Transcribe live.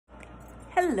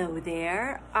Hello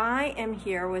there. I am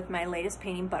here with my latest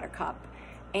painting, Buttercup,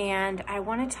 and I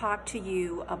want to talk to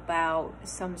you about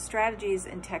some strategies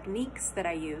and techniques that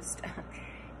I used,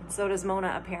 and so does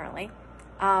Mona apparently,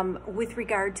 with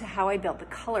regard to how I built the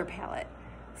color palette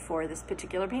for this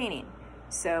particular painting.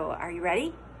 So are you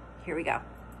ready? Here we go.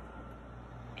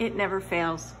 It never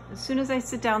fails. As soon as I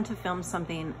sit down to film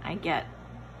something, I get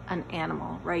an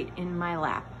animal right in my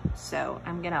lap. So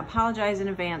I'm gonna apologize in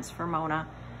advance for Mona,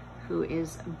 who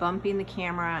is bumping the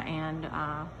camera and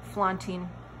flaunting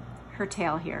her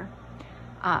tail here.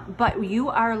 But you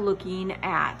are looking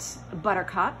at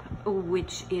Buttercup,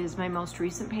 which is my most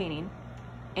recent painting.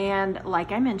 And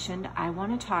like I mentioned, I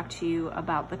want to talk to you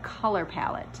about the color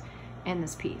palette in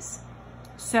this piece.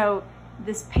 So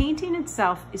this painting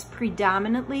itself is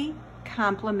predominantly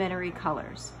complementary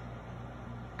colors.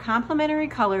 Complementary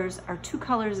colors are two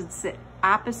colors that sit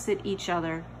opposite each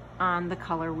other on the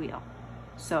color wheel.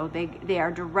 So they are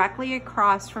directly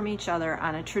across from each other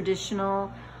on a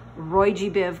traditional Roy G.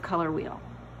 Biv color wheel.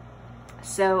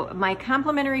 So my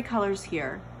complementary colors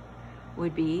here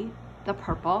would be the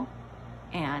purple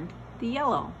and the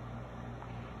yellow.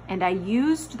 And I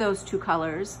used those two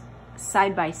colors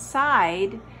side by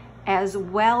side, as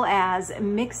well as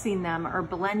mixing them or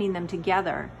blending them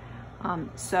together.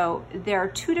 So there are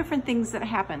two different things that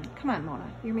happen. Come on,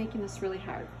 Mona, you're making this really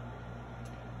hard.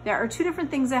 There are two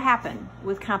different things that happen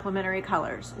with complementary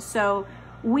colors. So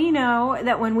we know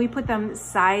that when we put them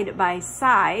side by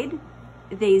side,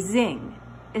 they zing.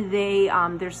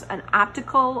 There's an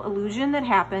optical illusion that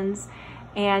happens,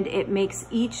 and it makes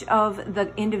each of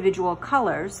the individual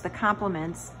colors, the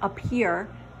complements, appear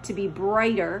to be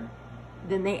brighter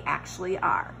than they actually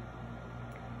are.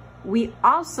 We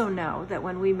also know that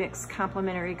when we mix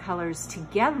complementary colors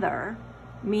together,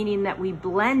 meaning that we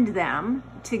blend them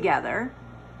together,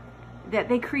 that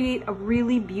they create a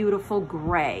really beautiful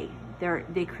gray.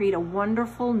 They create a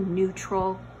wonderful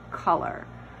neutral color.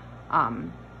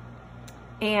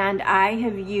 And I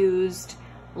have used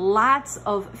lots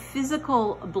of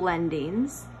physical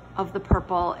blendings of the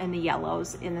purple and the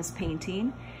yellows in this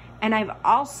painting. And I've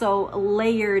also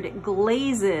layered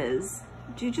glazes.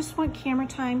 Do you just want camera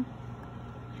time?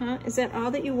 Huh? Is that all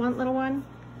that you want, little one?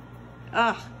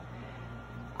 Ugh.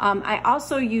 I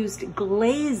also used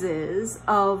glazes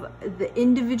of the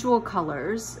individual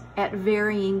colors at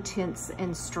varying tints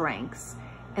and strengths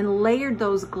and layered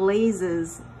those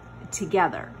glazes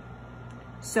together.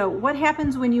 So what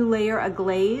happens when you layer a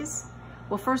glaze?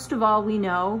 Well, first of all, we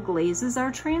know glazes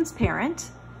are transparent,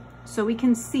 so we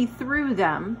can see through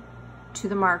them to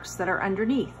the marks that are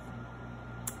underneath.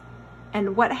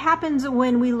 And what happens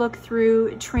when we look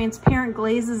through transparent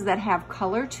glazes that have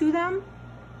color to them?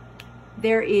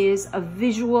 There is a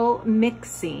visual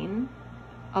mixing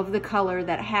of the color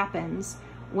that happens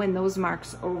when those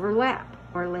marks overlap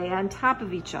or lay on top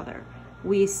of each other.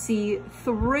 We see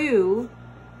through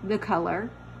the color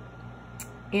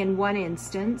in one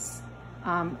instance.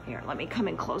 Here, let me come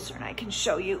in closer and I can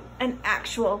show you an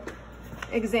actual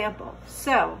example.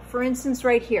 So, for instance,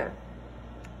 right here,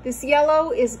 this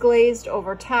yellow is glazed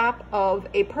over top of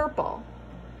a purple,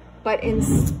 but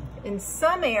in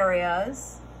some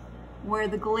areas where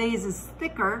the glaze is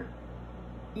thicker,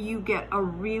 you get a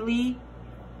really,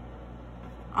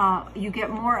 you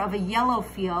get more of a yellow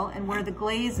feel, and where the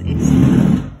glaze is,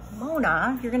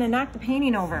 Mona, you're gonna knock the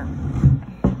painting over.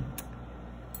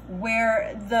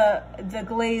 Where the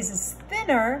glaze is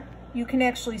thinner, you can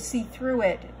actually see through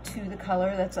it to the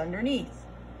color that's underneath,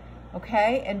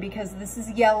 okay? And because this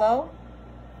is yellow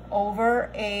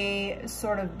over a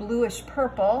sort of bluish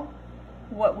purple,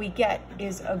 what we get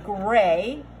is a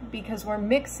gray because we're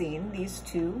mixing these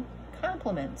two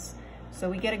complements. So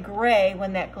we get a gray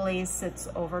when that glaze sits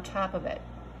over top of it.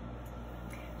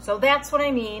 So that's what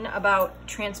I mean about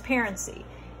transparency.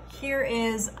 Here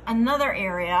is another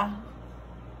area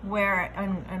where,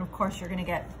 and of course you're gonna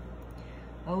get,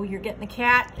 oh, you're getting the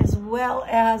cat as well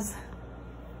as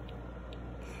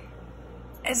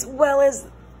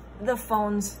the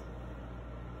phone's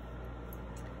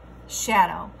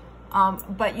shadow.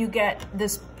 But you get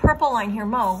this purple line here,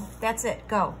 Mo, that's it,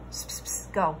 go,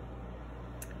 go.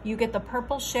 You get the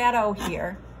purple shadow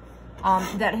here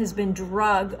that has been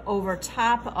drug over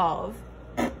top of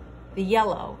the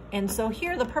yellow. And so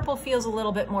here the purple feels a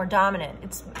little bit more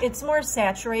dominant. It's more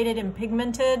saturated and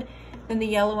pigmented than the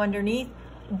yellow underneath,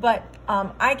 but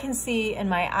I can see in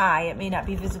my eye, it may not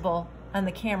be visible on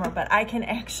the camera, but I can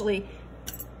actually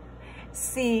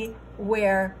see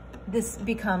where this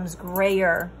becomes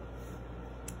grayer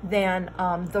than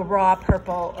the raw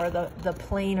purple or the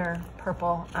plainer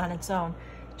purple on its own.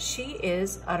 She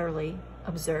is utterly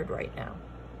absurd right now.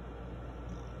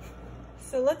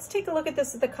 So let's take a look at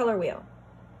this at the color wheel.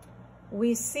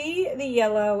 We see the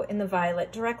yellow and the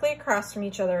violet directly across from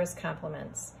each other as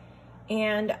complements.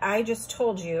 And I just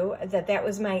told you that that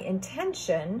was my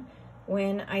intention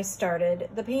when I started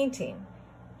the painting,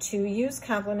 to use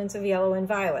complements of yellow and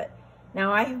violet.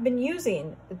 Now I have been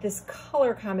using this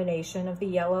color combination of the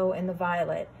yellow and the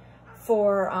violet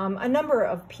for a number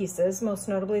of pieces, most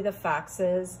notably the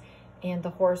foxes and the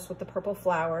horse with the purple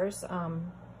flowers,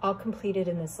 all completed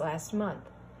in this last month.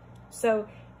 So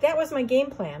that was my game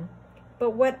plan.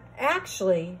 But what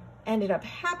actually ended up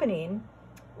happening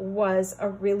was a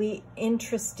really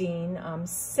interesting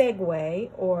segue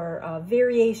or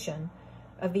variation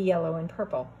of the yellow and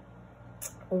purple.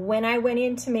 When I went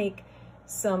in to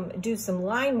do some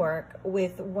line work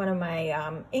with one of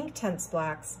my Inktense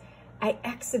blocks, I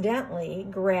accidentally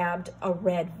grabbed a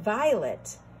red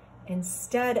violet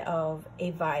instead of a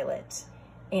violet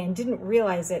and didn't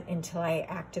realize it until I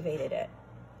activated it.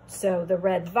 So the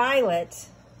red violet,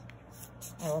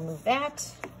 I will move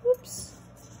that, oops,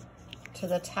 to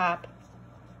the top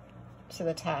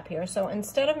here. So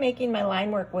instead of making my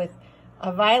line work with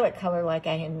a violet color like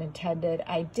I had intended,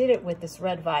 I did it with this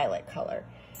red violet color.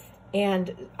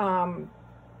 And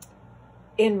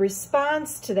in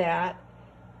response to that,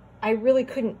 I really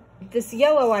couldn't, the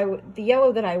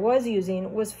yellow that I was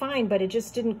using was fine, but it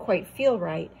just didn't quite feel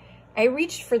right. I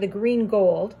reached for the green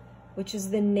gold, which is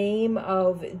the name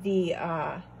of the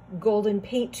golden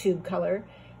paint tube color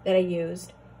that I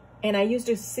used. And I used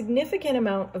a significant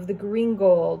amount of the green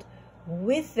gold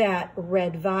with that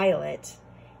red violet.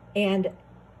 And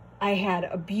I had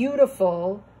a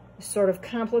beautiful sort of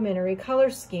complementary color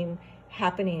scheme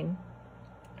happening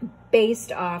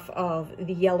based off of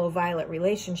the yellow-violet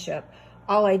relationship.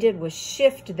 All I did was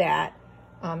shift that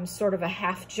sort of a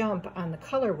half jump on the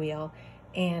color wheel,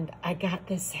 and I got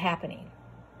this happening.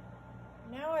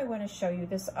 Now I want to show you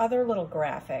this other little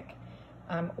graphic.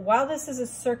 While this is a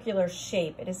circular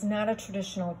shape, it is not a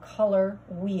traditional color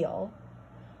wheel,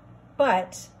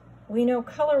 but we know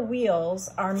color wheels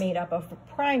are made up of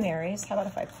primaries. How about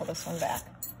if I pull this one back?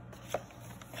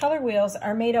 Color wheels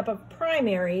are made up of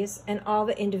primaries and all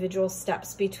the individual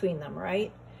steps between them,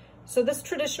 right? So this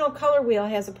traditional color wheel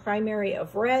has a primary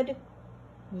of red,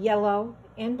 yellow,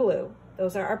 and blue.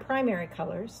 Those are our primary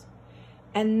colors.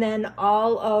 And then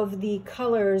all of the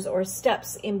colors or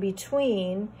steps in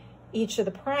between each of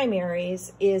the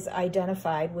primaries is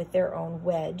identified with their own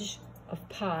wedge of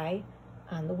pi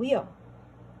on the wheel,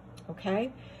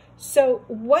 okay? So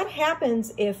what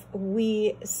happens if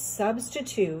we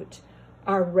substitute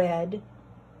our red,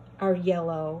 our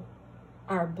yellow,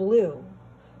 our blue?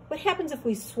 What happens if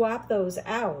we swap those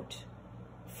out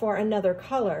for another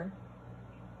color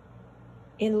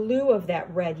in lieu of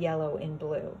that red, yellow, and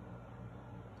blue?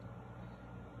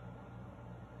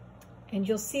 And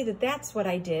you'll see that that's what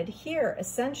I did here,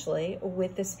 essentially,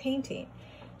 with this painting.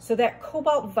 So that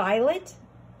cobalt violet,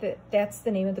 that's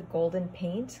the name of the golden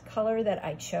paint color that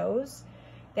I chose.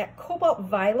 That cobalt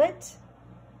violet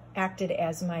acted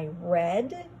as my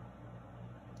red.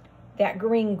 That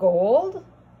green gold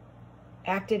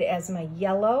acted as my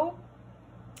yellow.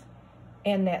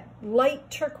 And that light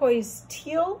turquoise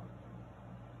teal,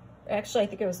 actually I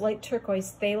think it was light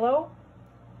turquoise phthalo,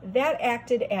 that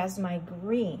acted as my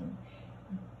green.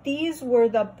 These were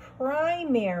the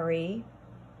primary,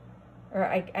 or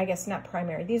I guess not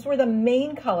primary, these were the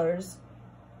main colors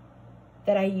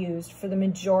that I used for the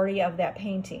majority of that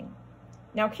painting.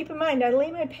 Now keep in mind, I lay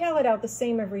my palette out the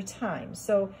same every time.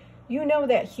 So you know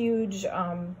that huge,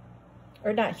 or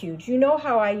not huge, you know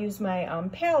how I use my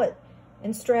palette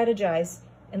and strategize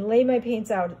and lay my paints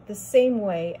out the same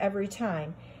way every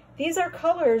time. These are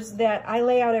colors that I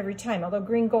lay out every time, although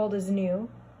green gold is new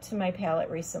to my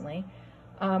palette recently.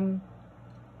 I'm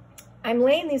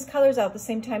laying these colors out at the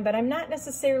same time, but I'm not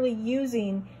necessarily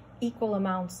using equal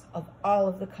amounts of all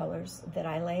of the colors that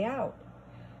I lay out.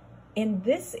 In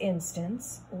this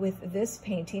instance, with this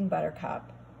painting,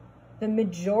 Buttercup, the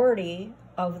majority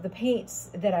of the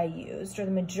paints that I used, or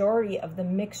the majority of the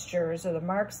mixtures or the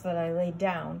marks that I laid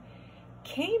down,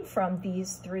 came from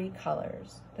these three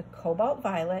colors: the cobalt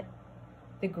violet,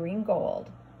 the green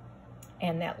gold,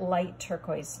 and that light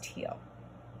turquoise teal.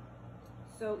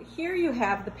 So here you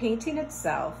have the painting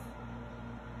itself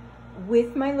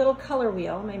with my little color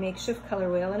wheel, my makeshift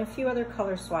color wheel, and a few other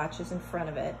color swatches in front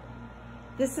of it.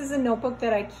 This is a notebook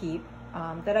that I keep,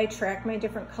 that I track my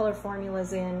different color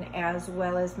formulas in, as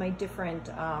well as my different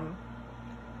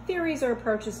theories or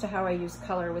approaches to how I use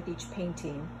color with each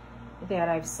painting that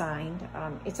I've signed.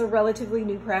 It's a relatively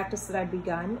new practice that I've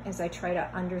begun as I try to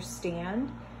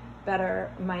understand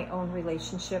better my own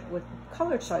relationship with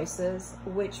color choices,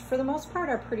 which for the most part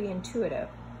are pretty intuitive.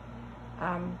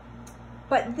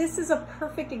 But this is a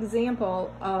perfect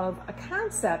example of a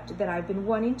concept that I've been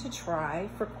wanting to try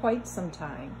for quite some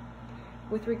time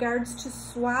with regards to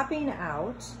swapping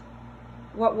out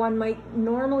what one might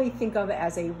normally think of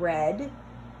as a red,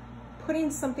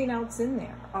 putting something else in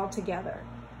there altogether.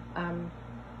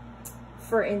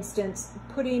 For instance,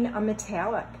 putting a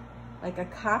metallic, like a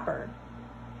copper,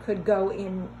 could go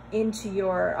into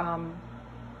your,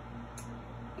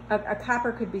 a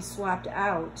copper could be swapped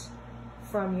out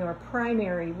from your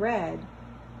primary red,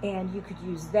 and you could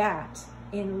use that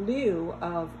in lieu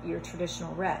of your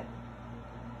traditional red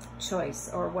choice,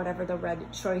 or whatever the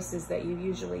red choice is that you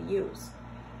usually use.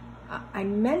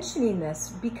 I'm mentioning this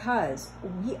because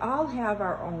we all have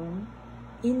our own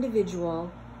individual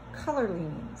color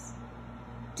leanings.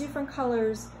 Different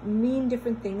colors mean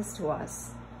different things to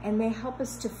us, and they help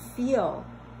us to feel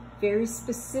very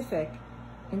specific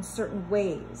in certain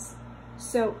ways.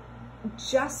 So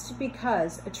just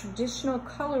because a traditional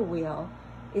color wheel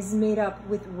is made up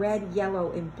with red,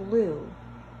 yellow, and blue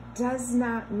does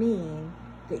not mean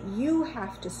that you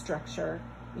have to structure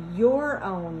your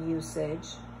own usage,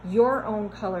 your own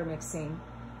color mixing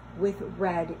with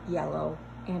red, yellow,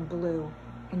 and blue,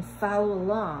 and follow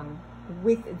along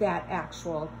with that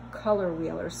actual color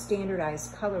wheel or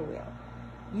standardized color wheel.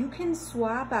 You can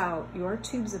swap out your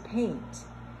tubes of paint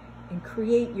and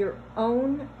create your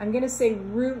own, I'm gonna say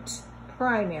root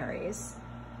primaries.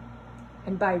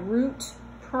 And by root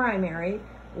primary,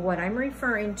 what I'm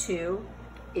referring to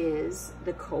is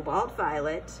the cobalt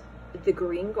violet, the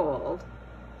green gold,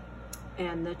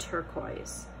 and the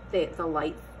turquoise, the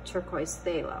light turquoise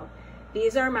phthalo.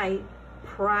 These are my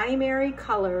primary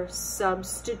color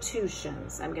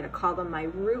substitutions. I'm gonna call them my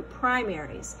root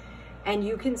primaries. And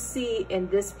you can see in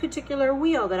this particular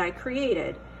wheel that I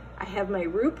created, I have my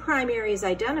root primaries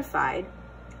identified,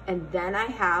 and then I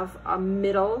have a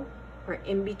middle or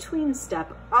in-between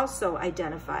step also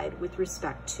identified with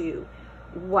respect to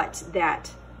what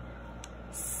that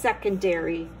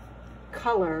secondary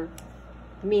color,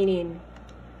 meaning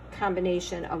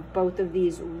combination of both of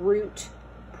these root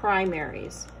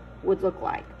primaries, would look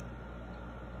like.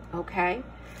 Okay,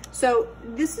 so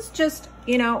this is just,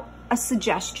 you know, a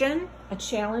suggestion, a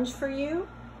challenge for you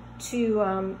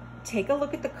to take a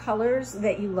look at the colors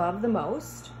that you love the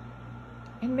most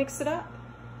and mix it up.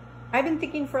 I've been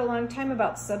thinking for a long time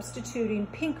about substituting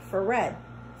pink for red,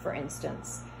 for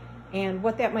instance, and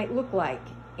what that might look like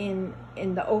in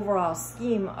the overall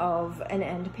scheme of an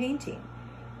end painting.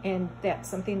 And that's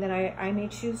something that I may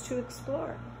choose to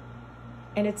explore.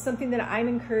 And it's something that I'm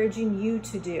encouraging you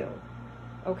to do,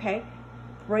 okay?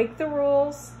 Break the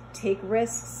rules, take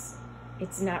risks.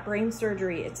 It's not brain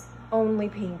surgery, it's only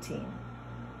painting.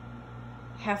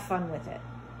 Have fun with it.